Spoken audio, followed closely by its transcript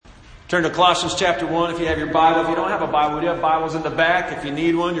Turn to Colossians chapter 1 if you have your Bible. If you don't have a Bible, we do have Bibles in the back. If you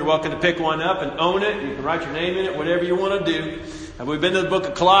need one, you're welcome to pick one up and own it. You can write your name in it, whatever you want to do. And we've been to the book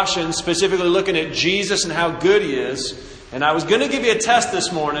of Colossians, specifically looking at Jesus and how good He is. And I was going to give you a test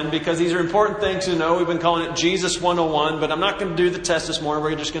this morning because these are important things to know. We've been calling it Jesus 101, but I'm not going to do the test this morning.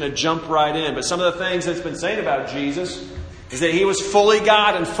 We're just going to jump right in. But some of the things that's been saying about Jesus is that He was fully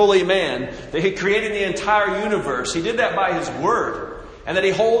God and fully man, that He created the entire universe. He did that by His Word, and that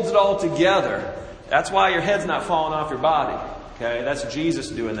He holds it all together. That's why your head's not falling off your body. Okay, that's Jesus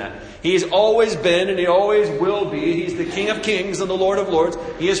doing that. He's always been and He always will be. He's the King of Kings and the Lord of Lords.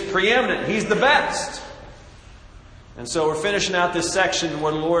 He is preeminent. He's the best. And so we're finishing out this section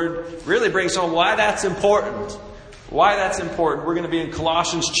where the Lord really brings home why that's important. Why that's important. We're going to be in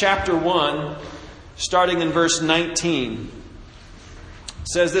Colossians chapter 1, starting in verse 19. It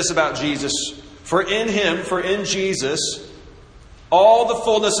says this about Jesus. For in Jesus, all the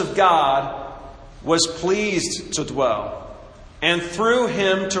fullness of God was pleased to dwell, and through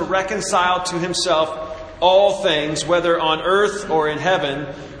Him to reconcile to Himself all things, whether on earth or in heaven,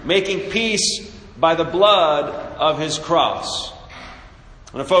 making peace by the blood of His cross.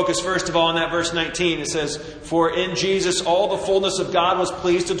 I'm going to focus first of all on that verse 19. It says, for in Jesus all the fullness of God was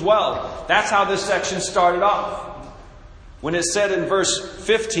pleased to dwell. That's how this section started off. When it said in verse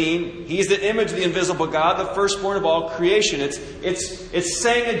 15, He's the image of the invisible God, the firstborn of all creation. It's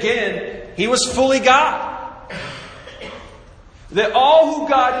saying again, He was fully God. That all who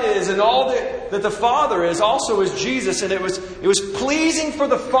God is and all that the Father is also is Jesus. And it was pleasing for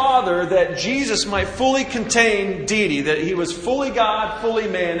the Father that Jesus might fully contain deity. That He was fully God, fully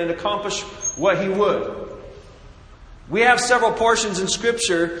man, and accomplish what He would. We have several portions in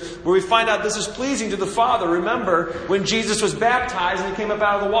Scripture where we find out this is pleasing to the Father. Remember, when Jesus was baptized and He came up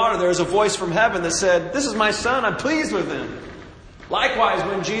out of the water, there was a voice from heaven that said, "This is my Son, I'm pleased with Him." Likewise,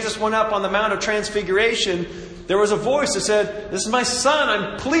 when Jesus went up on the Mount of Transfiguration, there was a voice that said, "This is my Son,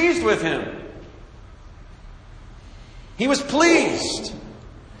 I'm pleased with Him." He was pleased.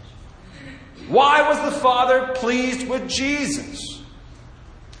 Why was the Father pleased with Jesus?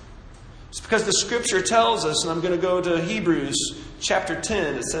 It's because the Scripture tells us, and I'm going to go to Hebrews chapter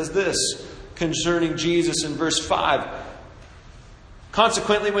 10. It says this concerning Jesus in verse 5.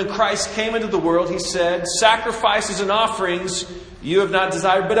 Consequently, when Christ came into the world, He said, "Sacrifices and offerings you have not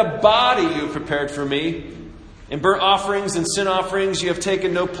desired, but a body you have prepared for me. In burnt offerings and sin offerings you have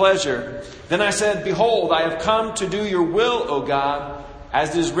taken no pleasure. Then I said, Behold, I have come to do your will, O God,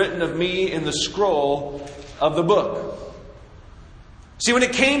 as is written of me in the scroll of the book." See, when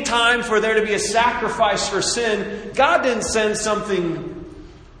it came time for there to be a sacrifice for sin, God didn't send something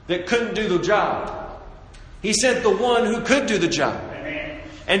that couldn't do the job. He sent the one who could do the job.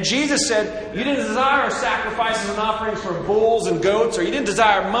 And Jesus said, "You didn't desire sacrifices and offerings for bulls and goats, or you didn't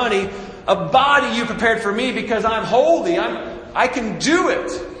desire money. A body you prepared for me because I'm holy. I can do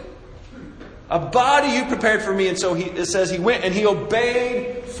it. A body you prepared for me." And so it says He went and He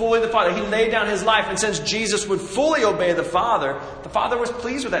obeyed fully the Father. He laid down His life. And since Jesus would fully obey the Father was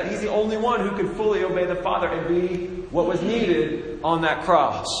pleased with that. He's the only one who could fully obey the Father and be what was needed on that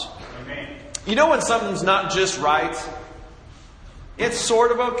cross. Amen. You know when something's not just right? It's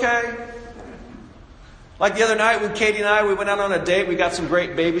sort of okay. Like the other night when Katie and I, we went out on a date. We got some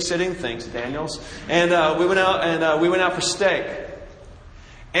great babysitting. Thanks, Daniels. And we went out for steak.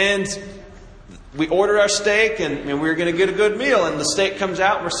 And we ordered our steak and we were going to get a good meal. And the steak comes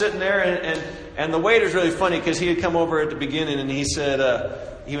out and we're sitting there. And the waiter's really funny because he had come over at the beginning and he said,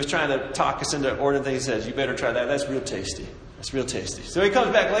 he was trying to talk us into ordering things. He says, "You better try that. That's real tasty. That's real tasty." So he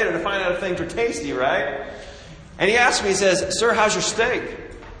comes back later to find out if things were tasty, right? And he asked me, he says, "Sir, how's your steak?"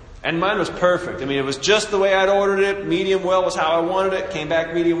 And mine was perfect. I mean, it was just the way I'd ordered it. Medium well was how I wanted it. Came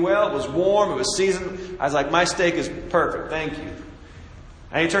back medium well. It was warm. It was seasoned. I was like, "My steak is perfect. Thank you."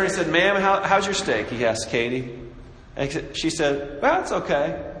 And he turned and said, "Ma'am, how's your steak?" He asked Katie. And she said, "Well, it's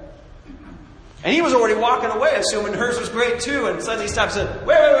okay." And he was already walking away, assuming hers was great too. And suddenly he stopped and said,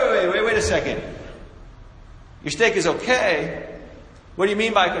 Wait a second. Your steak is okay. What do you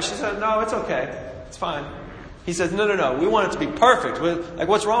mean by it?" She said, "No, it's okay. It's fine." He says, No. We want it to be perfect. Like,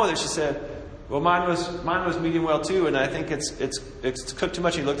 what's wrong with it?" She said, "Well, mine was medium well too, and I think it's cooked too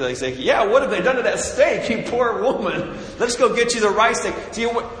much." He looked at it and said, "Yeah, what have they done to that steak, you poor woman? Let's go get you the right steak." See,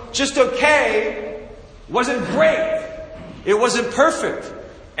 just okay wasn't great. It wasn't perfect.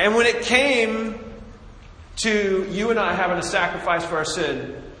 And when it came to you and I having a sacrifice for our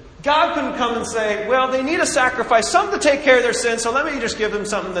sin, God couldn't come and say, "Well, they need a sacrifice, something to take care of their sin, so let me just give them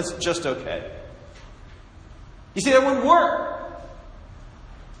something that's just okay." You see, that wouldn't work.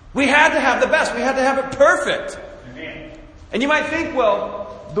 We had to have the best. We had to have it perfect. Amen. And you might think,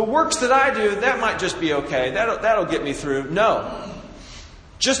 well, the works that I do, that might just be okay. That'll get me through. No.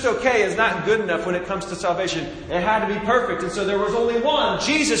 Just okay is not good enough when it comes to salvation. It had to be perfect. And so there was only one,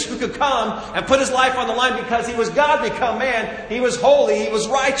 Jesus, who could come and put his life on the line because he was God become man. He was holy. He was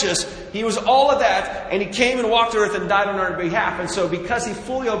righteous. He was all of that. And he came and walked the earth and died on our behalf. And so because he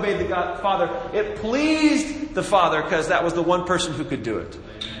fully obeyed the Father, it pleased the Father because that was the one person who could do it.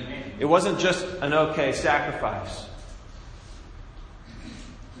 It wasn't just an okay sacrifice.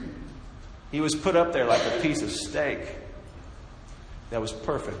 He was put up there like a piece of steak. That was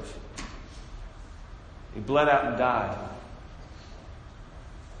perfect. He bled out and died.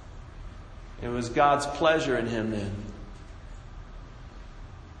 It was God's pleasure in him then.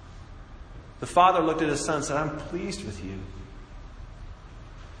 The Father looked at his Son and said, I'm pleased with you.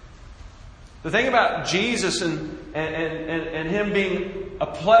 The thing about Jesus and him being a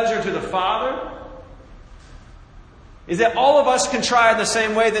pleasure to the Father is that all of us can try in the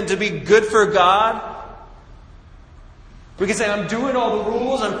same way then to be good for God. We can say, I'm doing all the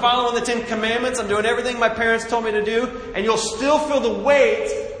rules, I'm following the 10 Commandments, I'm doing everything my parents told me to do, and you'll still feel the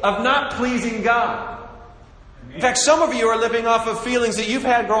weight of not pleasing God. In fact, some of you are living off of feelings that you've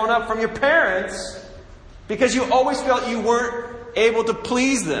had growing up from your parents because you always felt you weren't able to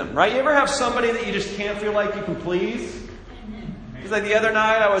please them, right? You ever have somebody that you just can't feel like you can please? It's like the other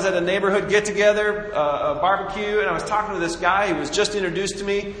night I was at a neighborhood get-together, a barbecue, and I was talking to this guy who was just introduced to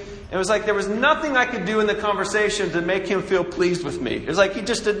me. It was like there was nothing I could do in the conversation to make him feel pleased with me. It was like he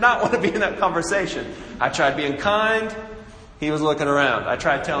just did not want to be in that conversation. I tried being kind. He was looking around. I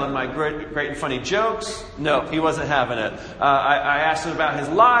tried telling my great and funny jokes. No, he wasn't having it. I asked him about his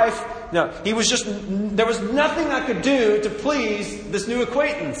life. No, there was nothing I could do to please this new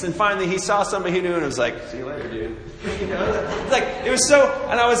acquaintance. And finally he saw somebody he knew and was like, see you later, dude. It was so,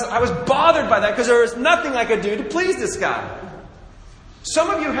 and I was bothered by that because there was nothing I could do to please this guy.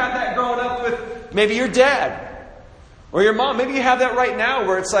 Some of you had that growing up with maybe your dad or your mom. Maybe you have that right now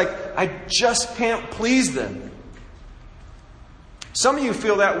where it's like, I just can't please them. Some of you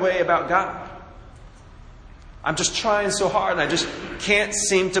feel that way about God. I'm just trying so hard and I just can't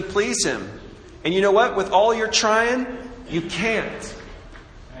seem to please Him. And you know what? With all your trying, you can't.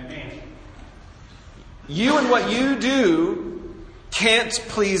 Amen. You and what you do can't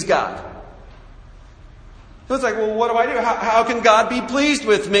please God. So it's like, well, what do I do? How can God be pleased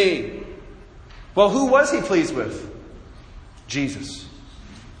with me? Well, who was He pleased with? Jesus.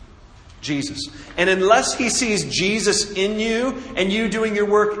 Jesus. And unless He sees Jesus in you and you doing your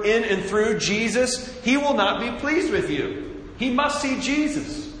work in and through Jesus, He will not be pleased with you. He must see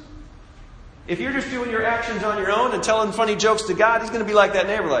Jesus. If you're just doing your actions on your own and telling funny jokes to God, He's going to be like that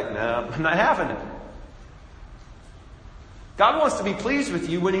neighbor, like, no, I'm not having it. God wants to be pleased with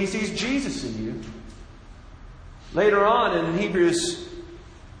you when He sees Jesus in you. Later on in Hebrews,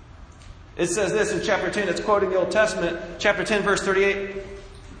 it says this in chapter 10. It's quoting the Old Testament. Chapter 10, verse 38.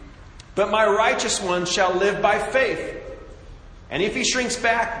 But my righteous one shall live by faith. And if he shrinks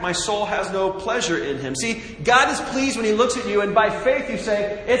back, my soul has no pleasure in him. See, God is pleased when He looks at you. And by faith you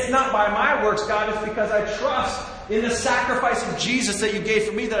say, it's not by my works, God. It's because I trust in the sacrifice of Jesus that you gave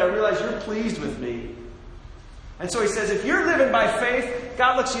for me that I realize you're pleased with me. And so He says, if you're living by faith,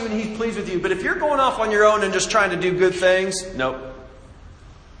 God looks at you and He's pleased with you. But if you're going off on your own and just trying to do good things, nope.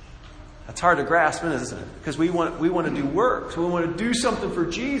 That's hard to grasp, isn't it? Because we want to do works. We want to do something for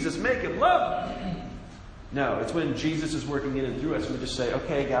Jesus, make Him love. No, it's when Jesus is working in and through us, we just say,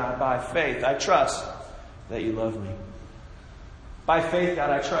 okay, God, by faith, I trust that you love me. By faith, God,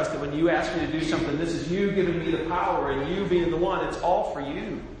 I trust that when you ask me to do something, this is you giving me the power and you being the one. It's all for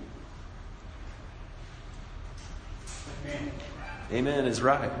you. Amen is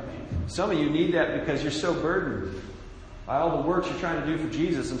right. Some of you need that because you're so burdened by all the works you're trying to do for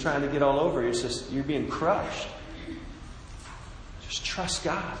Jesus and trying to get all over. You're being crushed. Just trust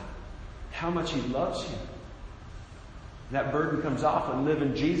God. How much He loves you. And that burden comes off and live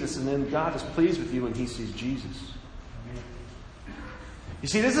in Jesus, and then God is pleased with you when He sees Jesus. You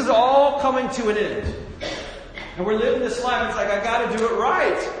see, this is all coming to an end. And we're living this life. It's like, I got to do it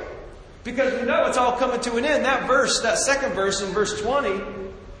right. Because we know it's all coming to an end. That verse, that second verse in verse 20,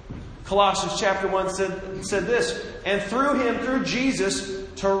 Colossians chapter 1 said this, and through Him, through Jesus,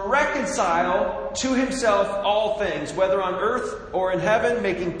 to reconcile to Himself all things, whether on earth or in heaven,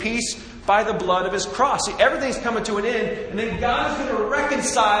 making peace by the blood of His cross. See, everything's coming to an end, and then God is going to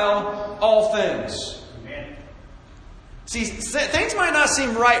reconcile all things. Amen. See, things might not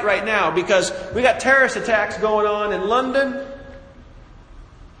seem right now because we got terrorist attacks going on in London.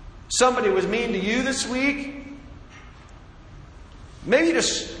 Somebody was mean to you this week. Maybe you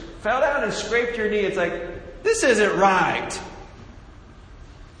just fell down and scraped your knee. It's like, this isn't right.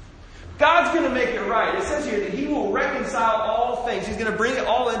 God's going to make it right. It says here that He will reconcile all things. He's going to bring it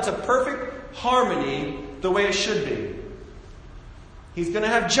all into perfect harmony the way it should be. He's going to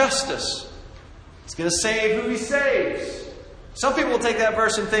have justice. He's going to save who He saves. Some people will take that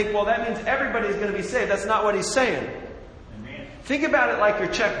verse and think, well, that means everybody's going to be saved. That's not what He's saying. Amen. Think about it like your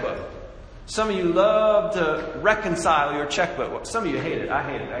checkbook. Some of you love to reconcile your checkbook. Some of you hate it. I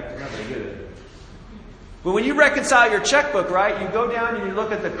hate it. I'm not very good at it. But when you reconcile your checkbook, right, you go down and you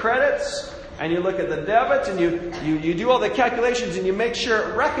look at the credits and you look at the debits and you do all the calculations and you make sure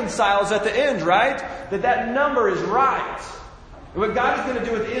it reconciles at the end, right? That number is right. And what God is going to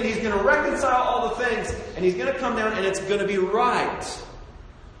do at the end, He's going to reconcile all the things and He's going to come down and it's going to be right.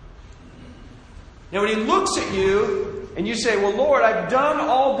 Now when He looks at you and you say, well, Lord, I've done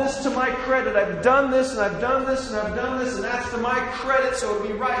all this to my credit. I've done this and I've done this and I've done this and that's to my credit, so it'll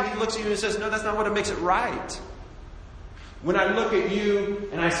be right. He looks at you and says, no, that's not what makes it right. When I look at you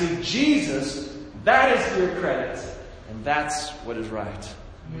and I see Jesus, that is your credit. And that's what is right.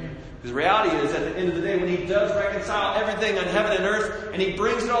 Amen. Because the reality is, at the end of the day, when He does reconcile everything on heaven and earth, and He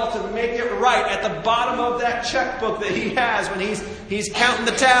brings it all to make it right, at the bottom of that checkbook that He has, when He's counting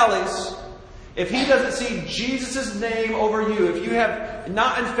the tallies, if He doesn't see Jesus' name over you, if you have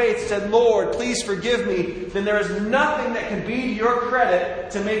not in faith said, Lord, please forgive me, then there is nothing that can be to your credit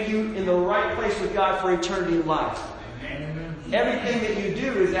to make you in the right place with God for eternity in life. Amen. Everything that you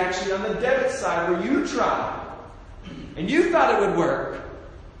do is actually on the debit side where you try. And you thought it would work.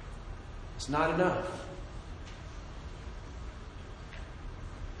 It's not enough.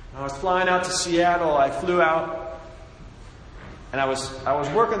 I was flying out to Seattle. I flew out. And I was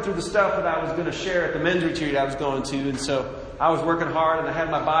working through the stuff that I was going to share at the men's retreat I was going to. And so I was working hard and I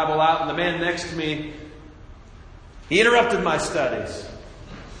had my Bible out. And the man next to me, he interrupted my studies.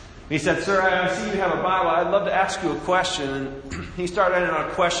 He said, sir, I see you have a Bible. I'd love to ask you a question. And he started in on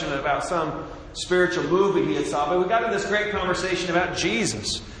a question about some spiritual movie he had saw. But we got into this great conversation about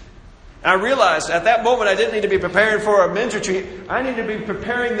Jesus. And I realized at that moment I didn't need to be preparing for a men's retreat. I needed to be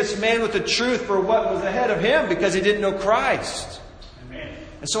preparing this man with the truth for what was ahead of him because he didn't know Christ. Amen.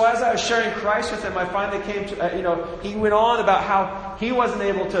 And so as I was sharing Christ with him, I finally came to, he went on about how he wasn't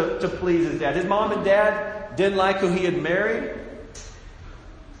able to please his dad. His mom and dad didn't like who he had married.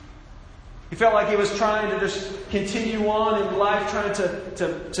 He felt like he was trying to just continue on in life, trying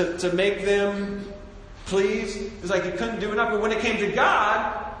to make them please. It was like he couldn't do enough. But when it came to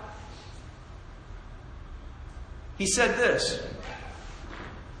God, he said this.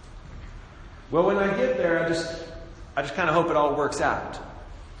 Well, when I get there, I just kind of hope it all works out.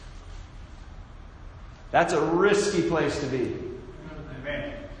 That's a risky place to be.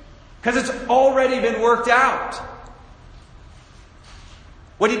 Because it's already been worked out.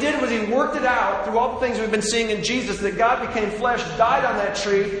 What he did was he worked it out through all the things we've been seeing in Jesus, that God became flesh, died on that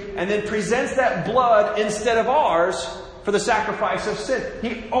tree, and then presents that blood instead of ours for the sacrifice of sin.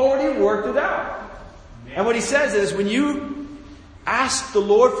 He already worked it out. And what he says is, when you ask the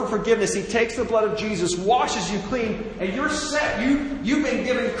Lord for forgiveness, He takes the blood of Jesus, washes you clean, and you're set. You've been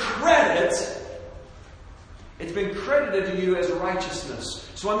given credit. It's been credited to you as righteousness.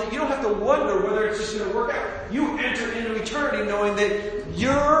 So you don't have to wonder whether it's just going to work out. You enter into eternity knowing that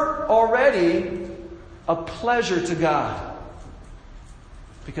you're already a pleasure to God.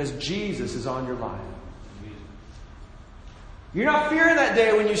 Because Jesus is on your life. You're not fearing that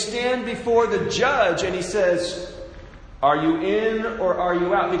day when you stand before the judge and he says, are you in or are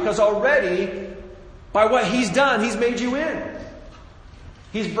you out? Because already, by what He's done, He's made you in.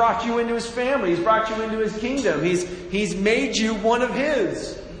 He's brought you into His family. He's brought you into His kingdom. He's made you one of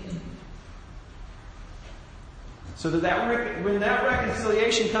His. So that when that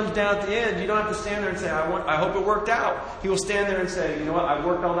reconciliation comes down at the end, you don't have to stand there and say, I hope it worked out. He will stand there and say, you know what, I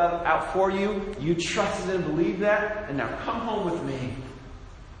worked all that out for you. You trusted and believed that. And now come home with me.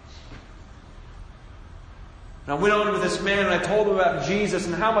 And I went on with this man and I told him about Jesus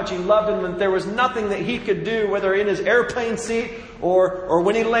and how much he loved him. And there was nothing that he could do, whether in his airplane seat or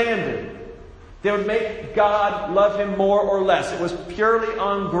when he landed, that would make God love him more or less. It was purely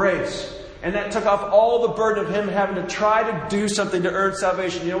on grace. And that took off all the burden of him having to try to do something to earn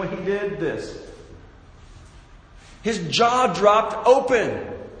salvation. You know what he did? This. His jaw dropped open.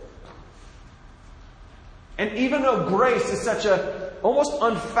 And even though grace is such a almost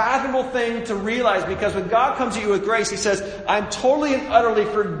unfathomable thing to realize, because when God comes to you with grace, He says, I'm totally and utterly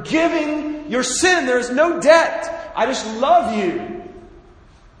forgiving your sin. There is no debt. I just love you.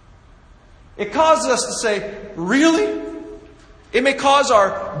 It causes us to say, really? It may cause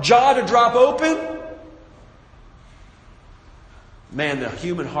our jaw to drop open. Man, the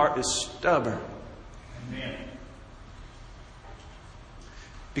human heart is stubborn. Amen.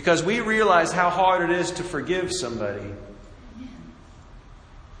 Because we realize how hard it is to forgive somebody.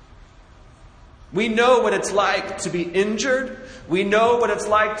 We know what it's like to be injured. We know what it's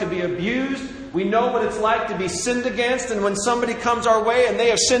like to be abused. We know what it's like to be sinned against. And when somebody comes our way and they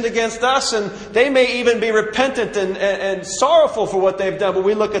have sinned against us, and they may even be repentant and sorrowful for what they've done, but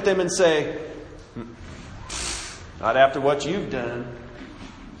we look at them and say, not after what you've done.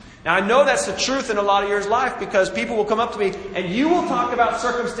 Now, I know that's the truth in a lot of your life, because people will come up to me and you will talk about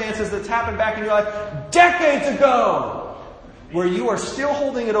circumstances that's happened back in your life decades ago, where you are still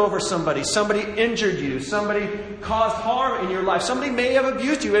holding it over somebody. Somebody injured you. Somebody caused harm in your life. Somebody may have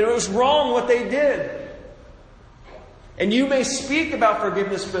abused you, and it was wrong what they did. And you may speak about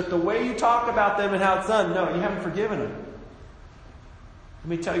forgiveness, but the way you talk about them and how it's done, no, you haven't forgiven them. Let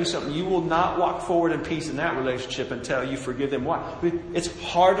me tell you something. You will not walk forward in peace in that relationship until you forgive them. Why? It's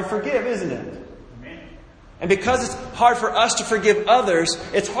hard to forgive, isn't it? And because it's hard for us to forgive others,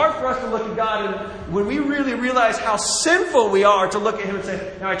 it's hard for us to look at God, and when we really realize how sinful we are, to look at Him and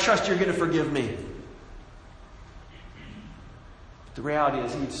say, now I trust you're going to forgive me. But the reality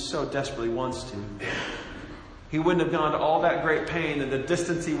is He so desperately wants to. He wouldn't have gone to all that great pain and the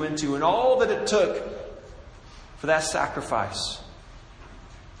distance He went to and all that it took for that sacrifice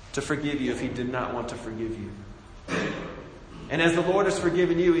to forgive you if He did not want to forgive you. And as the Lord has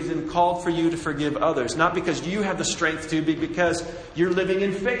forgiven you, He's then called for you to forgive others. Not because you have the strength to, but because you're living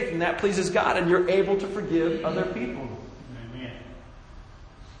in faith and that pleases God and you're able to forgive other people. Amen.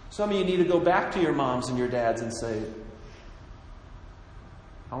 Some of you need to go back to your moms and your dads and say,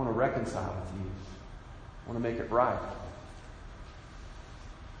 I want to reconcile with you. I want to make it right.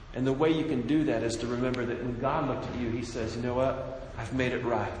 And the way you can do that is to remember that when God looked at you, He says, you know what? I've made it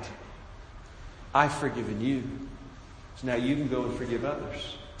right. I've forgiven you. So now you can go and forgive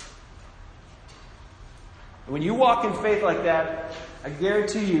others. And when you walk in faith like that, I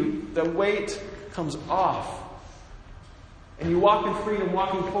guarantee you the weight comes off. And you walk in freedom,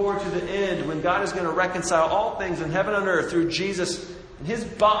 walking forward to the end, when God is going to reconcile all things in heaven and earth through Jesus and His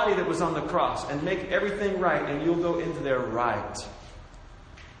body that was on the cross, and make everything right, and you'll go into there right.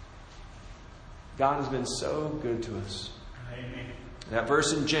 God has been so good to us. Amen. That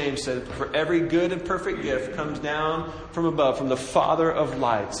verse in James said, for every good and perfect gift comes down from above, from the Father of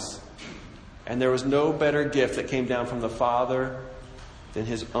lights. And there was no better gift that came down from the Father than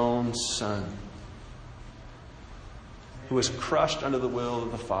His own Son, who was crushed under the will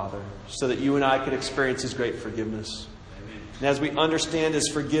of the Father, so that you and I could experience His great forgiveness. Amen. And as we understand His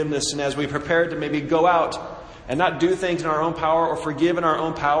forgiveness, and as we prepare to maybe go out and not do things in our own power, or forgive in our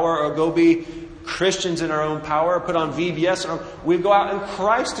own power, or go be Christians in our own power, put on VBS. We go out in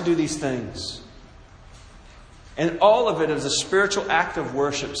Christ to do these things. And all of it is a spiritual act of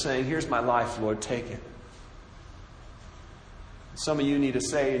worship, saying, here's my life, Lord, take it. Some of you need to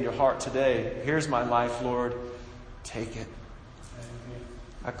say in your heart today, here's my life, Lord, take it.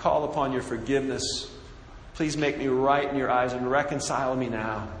 I call upon your forgiveness. Please make me right in your eyes and reconcile me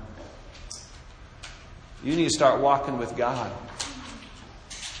now. You need to start walking with God.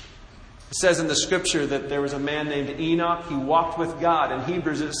 It says in the Scripture that there was a man named Enoch. He walked with God. In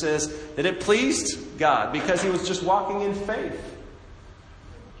Hebrews it says that it pleased God because he was just walking in faith.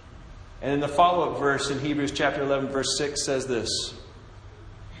 And in the follow-up verse in Hebrews chapter 11 verse 6 says this,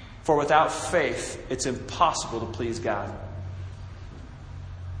 for without faith it's impossible to please God.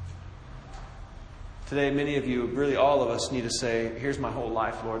 Today many of you, really all of us, need to say, here's my whole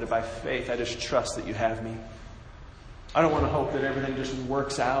life, Lord, and by faith I just trust that you have me. I don't want to hope that everything just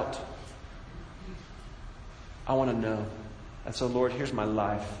works out. I want to know. And so, Lord, here's my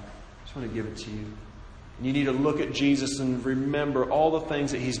life. I just want to give it to you. And you need to look at Jesus and remember all the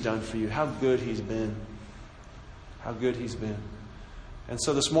things that He's done for you. How good He's been. How good He's been. And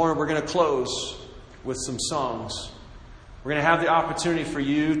so this morning we're going to close with some songs. We're going to have the opportunity for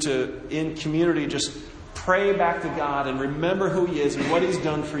you to, in community, just pray back to God and remember who He is and what He's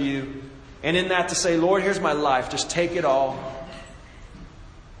done for you. And in that to say, Lord, here's my life. Just take it all.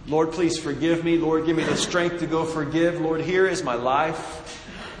 Lord, please forgive me. Lord, give me the strength to go forgive. Lord, here is my life.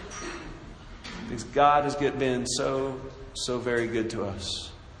 Because God has been so very good to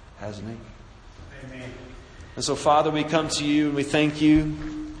us, hasn't He? Amen. And so, Father, we come to you and we thank you.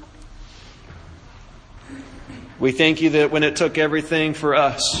 We thank you that when it took everything for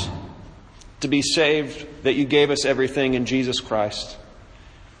us to be saved, that you gave us everything in Jesus Christ.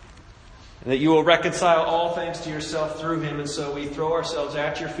 And that you will reconcile all things to yourself through Him. And so we throw ourselves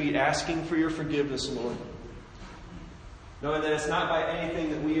at your feet, asking for your forgiveness, Lord. Knowing that it's not by anything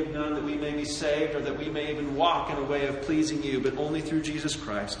that we have done that we may be saved, or that we may even walk in a way of pleasing you, but only through Jesus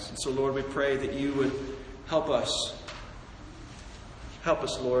Christ. And so, Lord, we pray that you would help us Help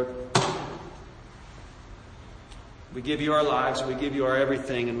us, Lord. We give you our lives, and we give you our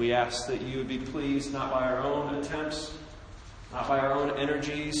everything, and we ask that you would be pleased, not by our own attempts, not by our own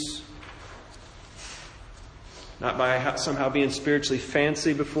energies, not by somehow being spiritually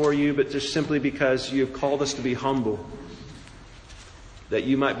fancy before you, but just simply because you have called us to be humble, that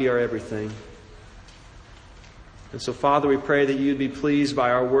you might be our everything. And so, Father, we pray that you'd be pleased by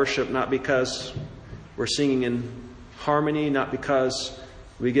our worship, not because we're singing in harmony, not because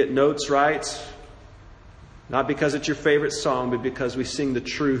we get notes right, not because it's your favorite song, but because we sing the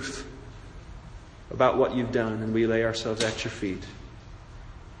truth about what you've done, and we lay ourselves at your feet.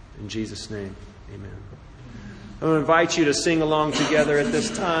 In Jesus' name, amen. I'm going to invite you to sing along together at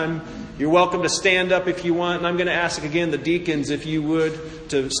this time. You're welcome to stand up if you want. And I'm going to ask again the deacons, if you would,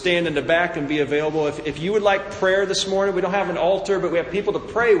 to stand in the back and be available. If you would like prayer this morning, we don't have an altar, but we have people to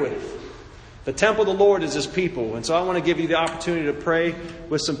pray with. The temple of the Lord is His people. And so I want to give you the opportunity to pray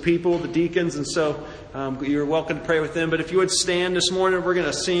with some people, the deacons. And so you're welcome to pray with them. But if you would stand this morning, we're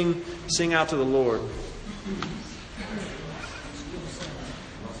going to sing out to the Lord.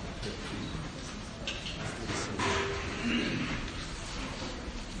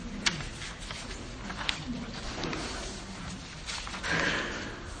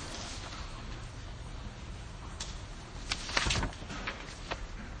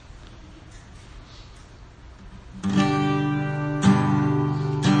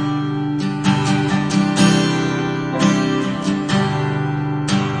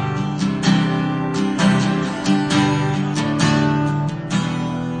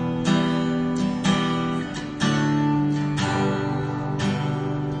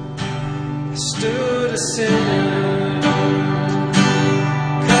 Stood a sinner